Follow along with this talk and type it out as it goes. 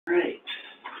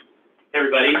Hey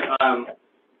everybody,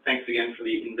 thanks again for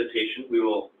the invitation. We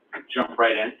will jump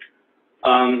right in.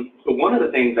 So one of the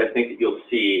things I think that you'll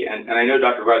see, and I know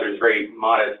Dr. Weather is very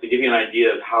modest, to give you an idea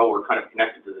of how we're kind of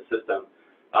connected to the system.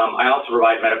 I also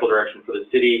provide medical direction for the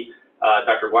city.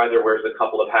 Dr. Weather wears a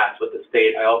couple of hats with the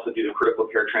state. I also do the critical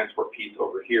care transport piece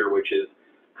over here, which is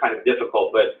kind of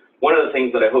difficult. But one of the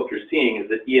things that I hope you're seeing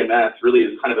is that EMS really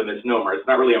is kind of a misnomer. It's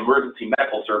not really emergency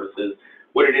medical services.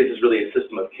 What it is really a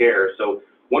system of care. So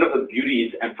one of the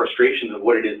beauties and frustrations of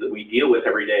what it is that we deal with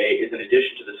every day is, in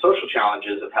addition to the social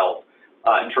challenges of health,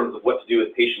 in terms of what to do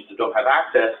with patients who don't have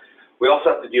access, we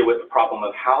also have to deal with the problem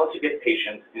of how to get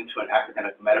patients into an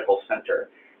academic medical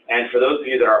center. And for those of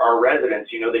you that are our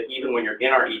residents, you know that even when you're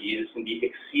in our ED, this can be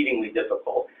exceedingly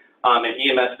difficult. And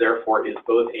EMS, therefore, is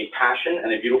both a passion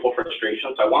and a beautiful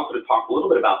frustration. So I wanted to talk a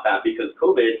little bit about that because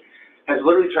COVID has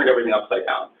literally turned everything upside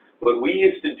down. What we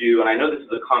used to do, and I know this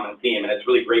is a common theme, and it's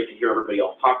really great to hear everybody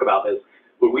else talk about this,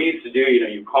 what we used to do, you know,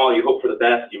 you call, you hope for the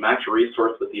best, you match a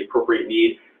resource with the appropriate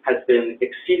need, has been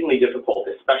exceedingly difficult,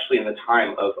 especially in the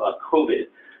time of COVID,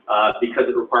 because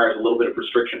it requires a little bit of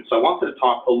restriction. So I wanted to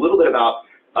talk a little bit about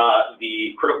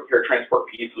the critical care transport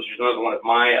piece, which is another one of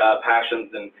my passions,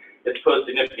 and it's posed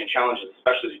significant challenges,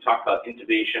 especially as you talk about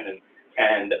intubation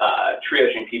and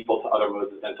triaging people to other modes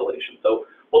of ventilation. So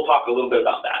we'll talk a little bit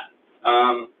about that.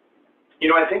 You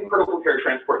know, I think critical care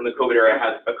transport in the COVID era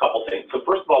has a couple things. So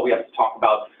first of all, we have to talk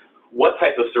about what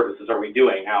type of services are we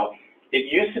doing. Now, it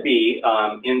used to be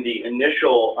in the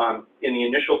initial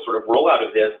sort of rollout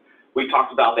of this, we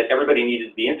talked about that everybody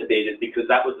needed to be intubated because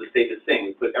that was the safest thing.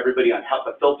 We put everybody on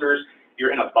HEPA filters.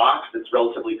 You're in a box that's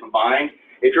relatively confined.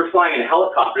 If you're flying in a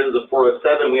helicopter, this is a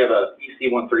 407, we have a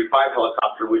EC-135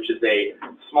 helicopter, which is a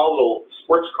small little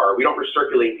sports car. We don't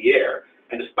recirculate the air.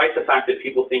 And despite the fact that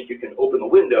people think you can open the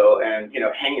window and, you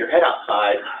know, hang your head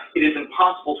outside, it is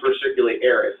impossible to recirculate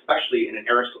air, especially in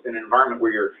an environment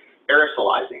where you're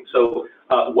aerosolizing. So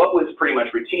what was pretty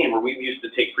much routine, where we used to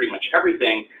take pretty much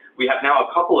everything, we have now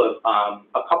a couple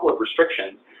of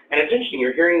restrictions. And it's interesting,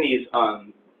 you're hearing these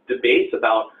debates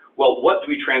about, well, what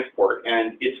do we transport?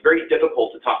 And it's very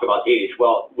difficult to talk about age.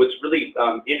 Well, what's really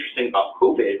interesting about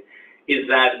COVID is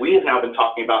that we have now been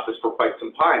talking about this for quite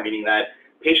some time, meaning that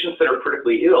patients that are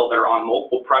critically ill, that are on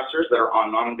multiple pressors, that are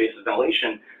on non-invasive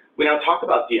ventilation, we now talk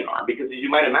about DNR because, as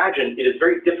you might imagine, it is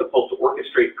very difficult to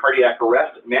orchestrate cardiac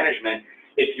arrest management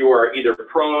if you're either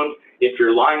prone, if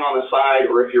you're lying on the side,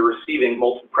 or if you're receiving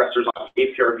multiple pressors on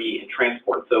APRV and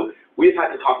transport. So we've had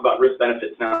to talk about risk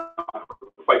benefits now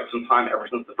for quite some time, ever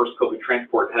since the first COVID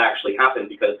transport had actually happened,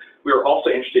 because we are also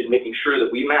interested in making sure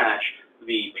that we match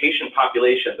the patient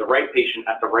population, the right patient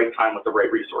at the right time with the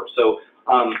right resource. So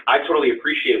I totally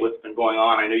appreciate what's been going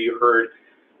on. I know you heard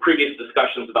previous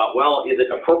discussions about, well, is it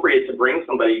appropriate to bring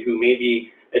somebody who may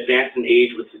be advanced in age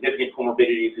with significant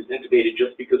comorbidities who's intubated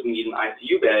just because we need an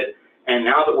ICU bed? And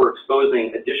now that we're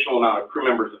exposing additional amount of crew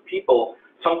members of people,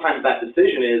 sometimes that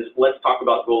decision is, let's talk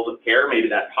about goals of care. Maybe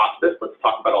that's hospice. Let's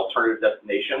talk about alternative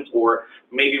destinations. Or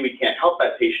maybe we can't help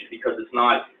that patient because it's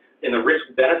not in the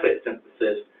risk-benefit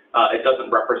synthesis. It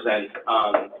doesn't represent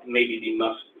maybe the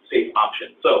most safe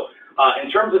option. So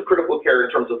in terms of critical care, in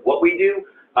terms of what we do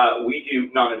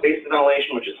non-invasive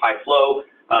ventilation, which is high flow.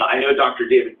 I know Dr.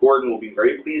 David Gordon will be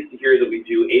very pleased to hear that we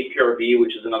do APRV,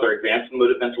 which is another advanced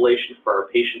mode of ventilation for our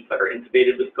patients that are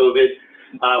intubated with COVID.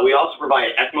 We also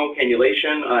provide ECMO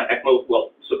cannulation,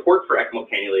 support for ECMO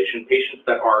cannulation, patients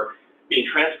that are being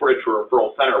transported to a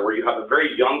referral center where you have a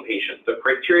very young patient. The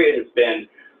criteria has been,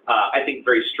 I think,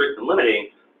 very strict and limiting,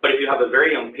 but if you have a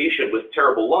very young patient with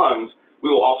terrible lungs, we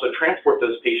will also transport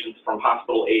those patients from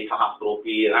hospital A to hospital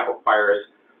B, and that requires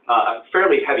a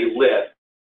fairly heavy lift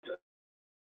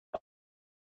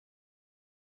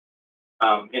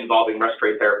involving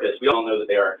respiratory therapists. We all know that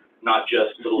they are not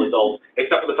just little adults,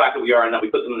 except for the fact that we are, and that we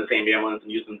put them in the same ambulance and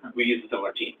we use a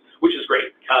similar team, which is great.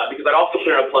 Because I'd also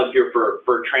put in a plug here for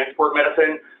transport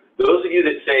medicine. Those of you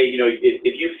that say, you know,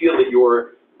 if you feel that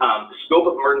your scope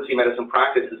of emergency medicine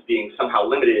practice is being somehow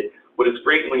limited, what is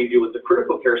great when you deal with the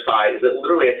critical care side is that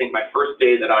literally, I think my first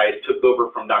day that I took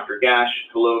over from Dr. Gash,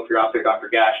 hello if you're out there, Dr.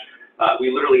 Gash, we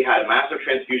literally had a massive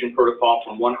transfusion protocol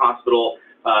from one hospital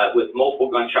with multiple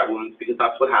gunshot wounds, because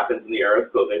that's what happens in the era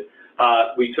of COVID.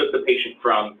 We took the patient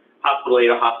from hospital A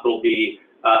to hospital B,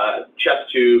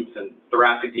 chest tubes and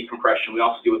thoracic decompression. We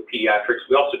also deal with pediatrics.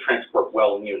 We also transport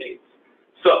well neonates.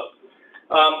 So,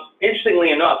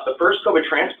 interestingly enough, the first COVID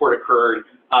transport occurred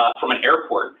from an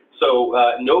airport. So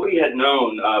nobody had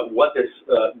known what this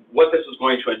was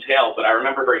going to entail, but I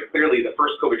remember very clearly the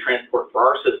first COVID transport for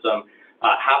our system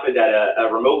happened at a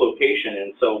remote location,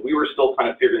 and so we were still kind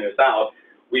of figuring this out.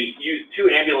 We used 2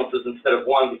 ambulances instead of 1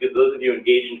 one, because those of you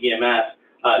engaged in EMS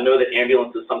know that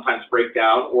ambulances sometimes break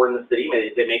down, or in the city,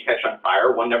 they may catch on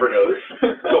fire, one never knows.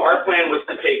 So our plan was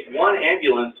to take one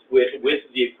ambulance with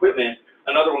the equipment,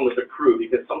 another one with the crew,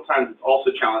 because sometimes it's also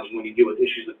challenging when you deal with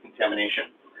issues of contamination.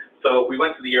 So we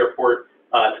went to the airport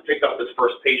to pick up this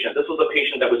first patient. This was a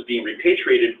patient that was being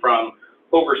repatriated from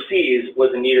overseas,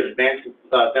 was in need of advanced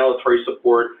ventilatory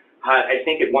support, had, I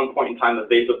think at one point in time, a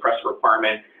vasopressor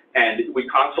requirement, and we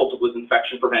consulted with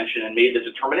infection prevention and made the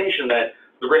determination that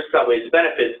the risk outweighs the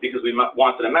benefits because we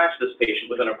wanted to match this patient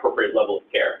with an appropriate level of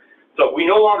care. So we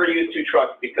no longer use 2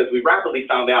 trucks because we rapidly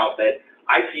found out that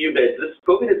ICU beds,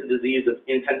 COVID is a disease of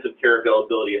intensive care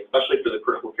availability, especially for the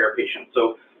critical care patients.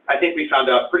 So I think we found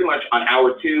out pretty much on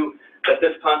hour 2 that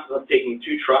this concept of taking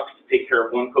 2 trucks to take care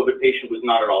of one COVID patient was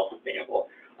not at all sustainable.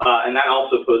 And that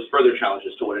also posed further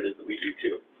challenges to what it is that we do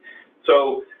too.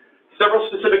 So several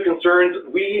specific concerns.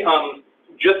 We,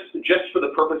 just for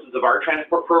the purposes of our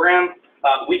transport program,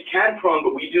 we can prone,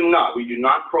 but we do not. We do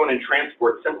not prone and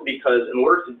transport simply because in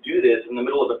order to do this in the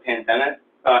middle of a pandemic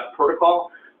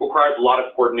protocol requires a lot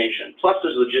of coordination. Plus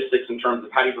there's logistics in terms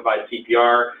of how do you provide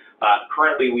CPR.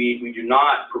 Currently we do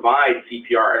not provide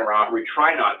CPR around, we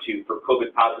try not to, for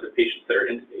COVID positive patients that are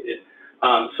intubated.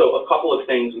 So a couple of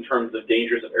things in terms of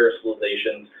dangers of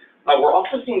aerosolization. We're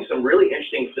also seeing some really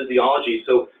interesting physiology.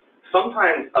 So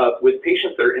sometimes with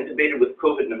patients that are intubated with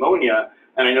COVID pneumonia,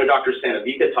 and I know Dr.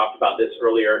 Sanavika talked about this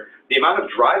earlier, the amount of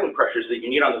driving pressures that you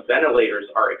need on the ventilators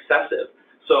are excessive.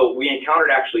 So we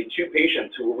encountered actually 2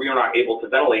 patients who we were not able to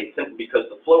ventilate simply because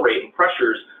the flow rate and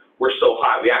pressures were so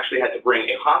high. We actually had to bring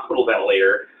a hospital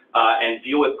ventilator and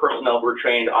deal with personnel who were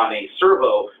trained on a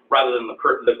servo rather than the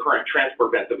current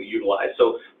transport vent that we utilize.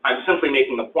 So I'm simply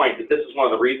making the point that this is one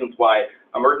of the reasons why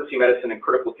emergency medicine and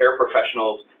critical care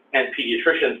professionals and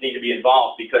pediatricians need to be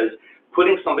involved, because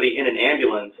putting somebody in an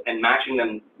ambulance and matching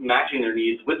their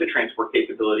needs with the transport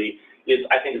capability is,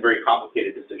 I think, a very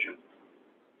complicated decision.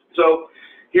 So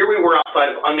here we were outside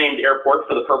of unnamed airport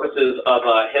for the purposes of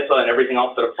HIPAA and everything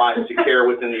else that applies to care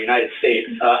within the United States.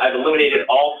 I've eliminated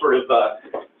all sort of,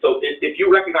 so if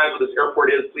you recognize what this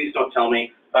airport is, please don't tell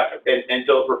me and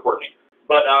don't report me.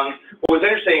 But what was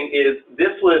interesting is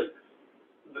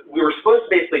we were supposed to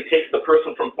basically take the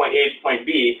person from point A to point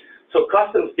B. So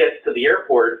customs gets to the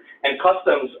airport, and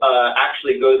customs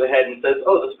actually goes ahead and says,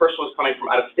 oh, this person was coming from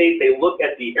out of state. They look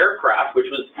at the aircraft, which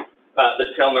was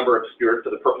the tail number obscured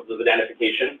for the purpose of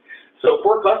identification. So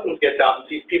poor customs gets out and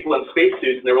sees people in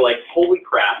spacesuits, and they were like, holy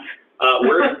crap,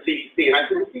 where's the CDC? And I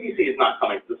said, the CDC is not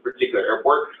coming to this particular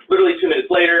airport. Literally 2 minutes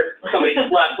later, somebody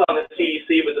slaps on the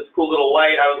CDC with this cool little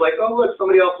light. I was like, oh, look,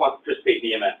 somebody else wants to participate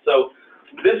in EMS. So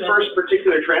this first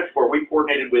particular transport, we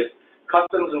coordinated with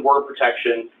Customs and Border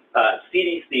Protection,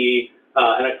 CDC,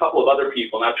 and a couple of other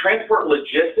people. Now, transport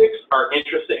logistics are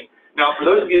interesting. Now, for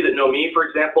those of you that know me, for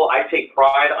example, I take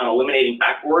pride on eliminating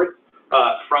backboards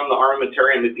from the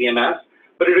armamentarium of EMS,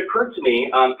 but it occurred to me,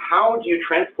 how do you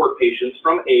transport patients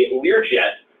from a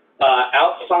Learjet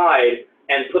outside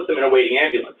and put them in a waiting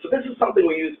ambulance? So this is something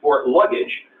we use for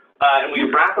luggage, and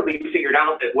we rapidly figured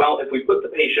out that, well, if we put the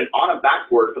patient on a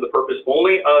backboard for the purpose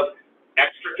only of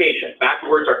extrication.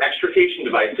 Backboards are extrication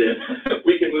devices.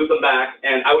 We can move them back,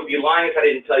 and I would be lying if I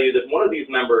didn't tell you that one of these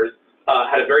members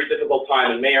had a very difficult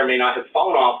time and may or may not have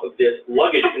fallen off of this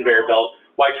luggage conveyor belt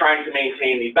while trying to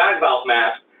maintain the bag valve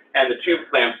mask and the tube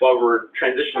clamps while we're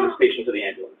transitioning this patient to the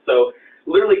ambulance. So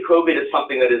literally COVID is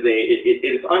something that is it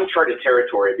is uncharted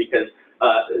territory, because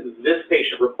this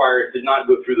patient did not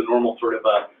go through the normal sort of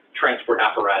transport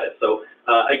apparatus. So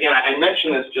again, I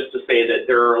mention this just to say that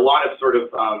there are a lot of sort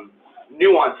of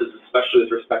nuances, especially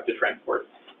with respect to transport.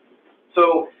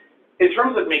 So in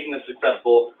terms of making this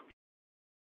successful,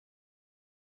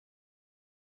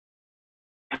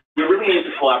 we really need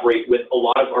to collaborate with a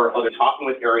lot of our other, talking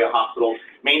with area hospitals,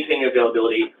 maintaining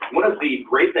availability. One of the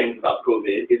great things about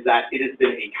COVID is that it has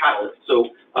been a catalyst. So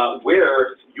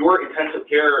where your intensive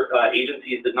care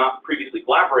agencies did not previously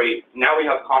collaborate, now we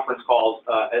have conference calls,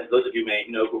 as those of you may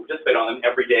know who participate on them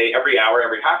every day, every hour,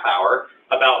 every half hour,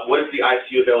 about what is the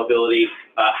ICU availability,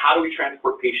 how do we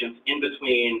transport patients in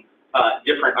between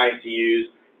different ICUs.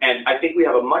 And I think we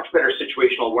have a much better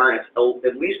situational awareness,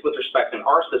 at least with respect in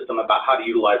our system, about how to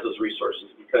utilize those resources,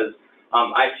 because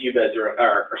ICU beds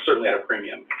are certainly at a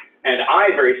premium. And I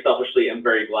very selfishly am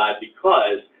very glad,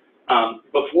 because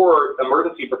before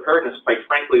emergency preparedness, quite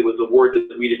frankly, was a word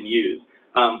that we didn't use.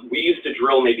 We used to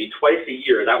drill maybe twice a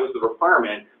year. That was the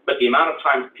requirement. But the amount of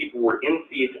times people were in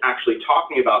seats actually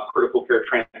talking about critical care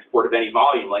transport of any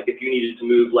volume, like if you needed to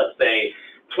move, let's say,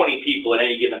 20 people at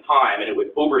any given time, and it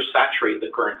would oversaturate the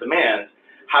current demands,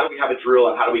 how do we have a drill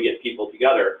and how do we get people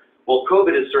together? Well,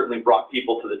 COVID has certainly brought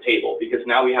people to the table because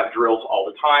now we have drills all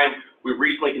the time. We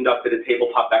recently conducted a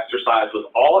tabletop exercise with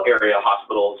all area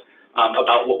hospitals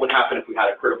about what would happen if we had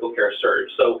a critical care surge.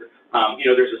 So, you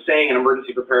know, there's a saying in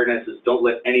emergency preparedness is don't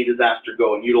let any disaster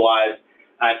go unutilized.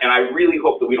 And I really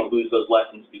hope that we don't lose those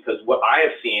lessons, because what I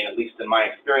have seen, at least in my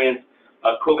experience,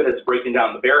 COVID has broken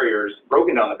down the barriers,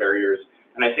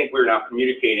 and I think we're now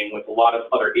communicating with a lot of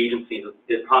other agencies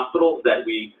in hospitals that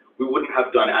we wouldn't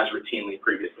have done as routinely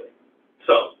previously.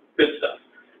 So, good stuff.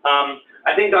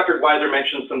 I think Dr. Weiser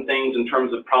mentioned some things in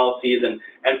terms of policies, and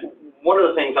one of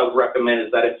the things I would recommend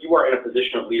is that if you are in a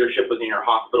position of leadership within your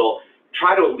hospital,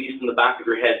 try to, at least in the back of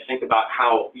your head, think about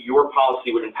how your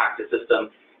policy would impact the system.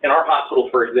 In our hospital,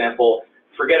 for example,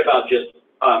 forget about just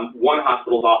one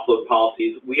hospital's offload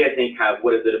policies. We, I think, have,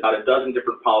 about a dozen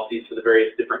different policies for the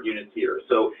various different units here.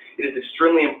 So it is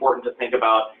extremely important to think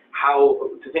about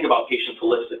patients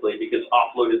holistically, because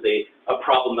offload is a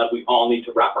problem that we all need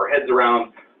to wrap our heads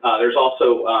around. There's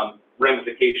also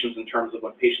ramifications in terms of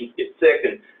when patients get sick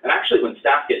and actually when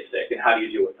staff get sick, and how do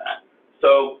you deal with that.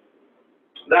 So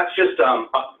that's just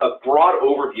a broad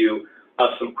overview of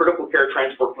some critical care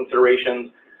transport considerations.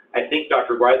 I think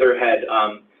Dr. Weiser had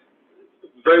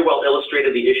very well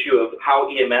illustrated the issue of how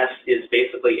EMS is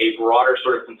basically a broader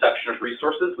sort of conception of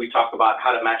resources. We talk about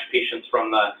how to match patients from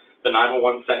the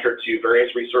 911 center to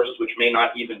various resources, which may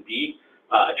not even be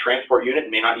a transport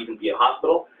unit, may not even be a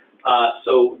hospital.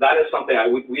 So that is something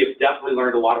we have definitely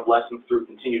learned a lot of lessons through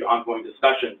continued ongoing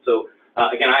discussion. So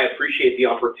again, I appreciate the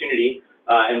opportunity,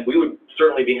 and we would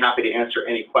certainly be happy to answer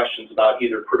any questions about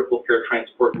either critical care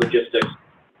transport logistics,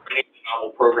 any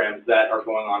novel programs that are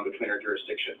going on between our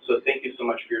jurisdictions. So thank you so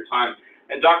much for your time.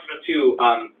 And Dr. Matu,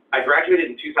 I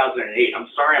graduated in 2008. I'm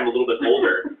sorry I'm a little bit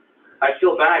older. I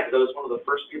feel bad because I was one of the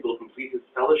first people to complete this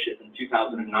fellowship in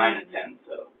 2009 and 10,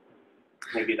 so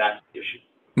maybe that's the issue.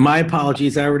 My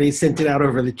apologies. I already sent it out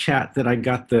over the chat that I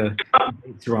got the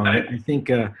dates wrong. I think.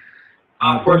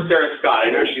 Poor Sarah Scott.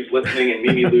 I know she's listening, and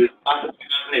Mimi Lou.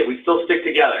 We still stick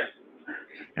together.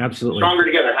 Absolutely. Stronger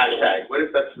together hashtag. What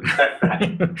if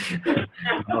that's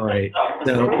All right.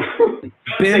 So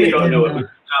Ben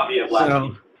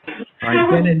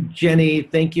Ben and Jenny,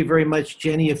 thank you very much.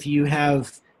 Jenny, if you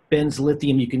have Ben's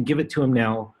lithium, you can give it to him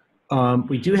now.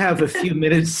 We do have a few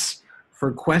minutes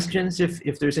for questions,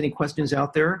 if there's any questions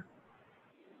out there.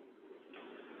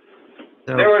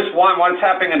 So, there was what's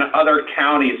happening in other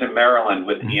counties in Maryland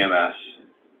with EMS?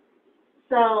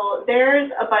 So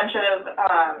there's a bunch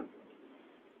of,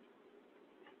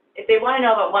 if they want to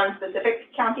know about one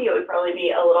specific county, it would probably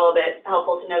be a little bit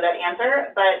helpful to know that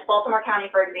answer. But Baltimore County,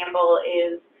 for example,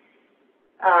 is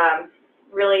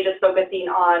really just focusing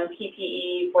on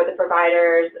PPE for the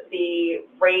providers. The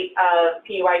rate of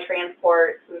PUI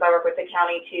transport, since I work with the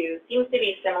county too, seems to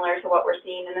be similar to what we're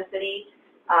seeing in the city.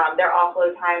 Their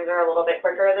offload times are a little bit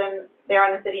quicker than they are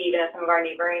in the city, even at some of our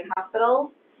neighboring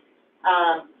hospitals.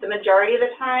 The majority of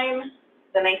the time,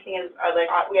 the nice thing is,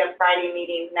 we have Friday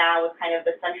meetings now with kind of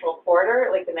the central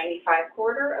corridor, like the 95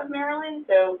 corridor of Maryland.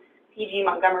 So PG,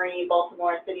 Montgomery,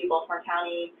 Baltimore City, Baltimore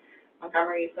County,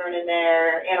 Montgomery thrown in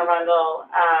there, Anne Arundel,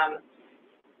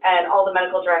 and all the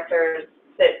medical directors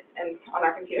sit on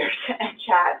our computers and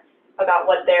chat about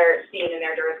what they're seeing in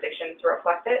their jurisdictions to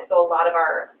reflect it. So a lot of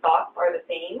our thoughts are the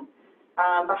same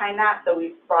behind that. So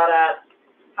we've brought up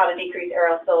how to decrease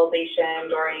aerosolization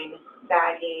during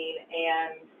bagging,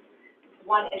 and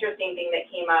one interesting thing that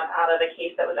came up out of a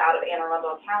case that was out of Anne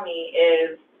Arundel County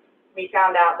is we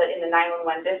found out that in the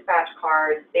 911 dispatch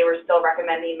cards, they were still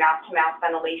recommending mouth-to-mouth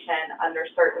ventilation under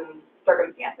certain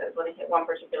circumstances when they hit one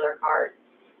particular card.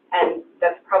 And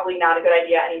that's probably not a good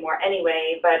idea anymore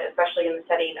anyway, but especially in the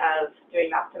setting of doing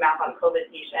mouth-to-mouth on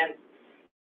COVID patients.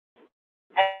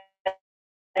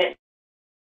 And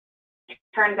it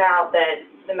turns out that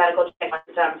the medical chain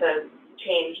wants them to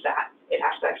change that. It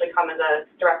has to actually come as a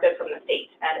directive from the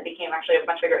state, and it became actually a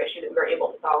much bigger issue that we were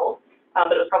able to solve.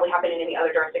 But it was probably happening in the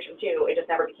other jurisdictions too. It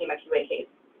just never became a QA case.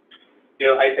 You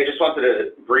know, I just wanted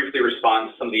to briefly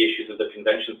respond to some of the issues of the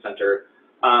convention center.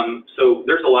 So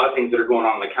there's a lot of things that are going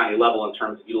on the county level in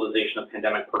terms of utilization of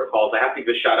pandemic protocols. I have to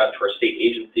give a shout out to our state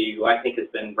agency, who I think has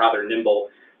been rather nimble.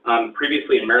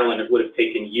 Previously in Maryland, it would have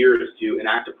taken years to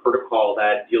enact a protocol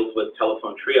that deals with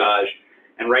telephone triage.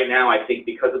 And right now, I think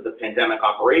because of the pandemic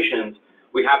operations,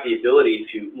 we have the ability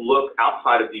to look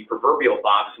outside of the proverbial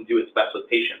box and do its best with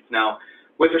patients. Now,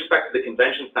 with respect to the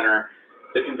convention center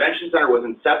was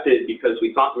incepted because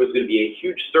we thought there was going to be a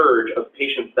huge surge of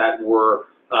patients that were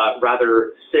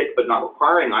rather sick but not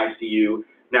requiring ICU.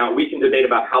 Now, we can debate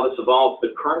about how this evolves,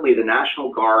 but currently the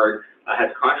National Guard,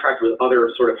 has contracted with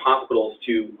other sort of hospitals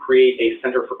to create a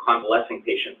center for convalescing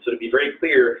patients. So to be very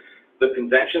clear, the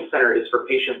convention center is for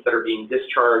patients that are being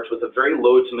discharged with a very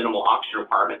low to minimal oxygen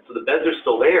requirement. So the beds are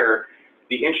still there.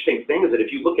 The interesting thing is that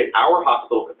if you look at our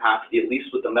hospital capacity, at least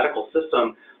with the medical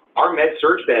system, our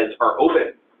med-surg beds are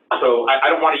open. So I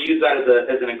don't want to use that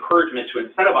as an encouragement to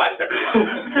incentivize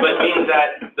everyone, but it means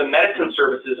that the medicine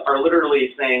services are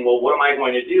literally saying, well, what am I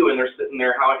going to do? And they're sitting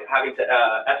there having to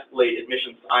escalate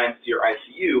admissions to IMC or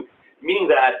ICU, meaning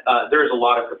that there's a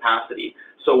lot of capacity.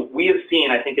 So we have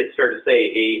seen, I think it's fair to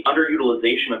say, a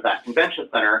underutilization of that convention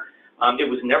center. It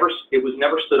was never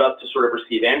stood up to sort of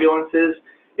receive ambulances.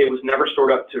 It was never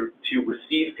stood up to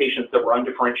receive patients that were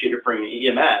undifferentiated from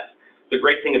EMS. The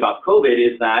great thing about COVID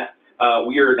is that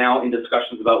we are now in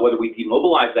discussions about whether we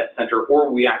demobilize that center or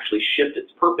we actually shift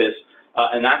its purpose,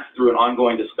 and that's through an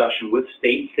ongoing discussion with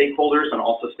state stakeholders and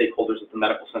also stakeholders at the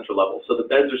medical center level. So the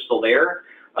beds are still there.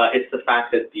 It's the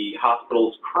fact that the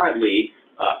hospitals currently,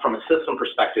 from a system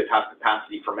perspective, have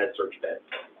capacity for med-surg beds.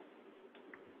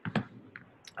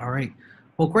 All right.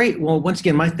 Well, great. Well, once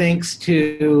again, my thanks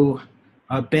to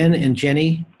Ben and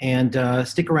Jenny, and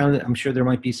stick around. I'm sure there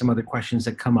might be some other questions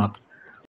that come up.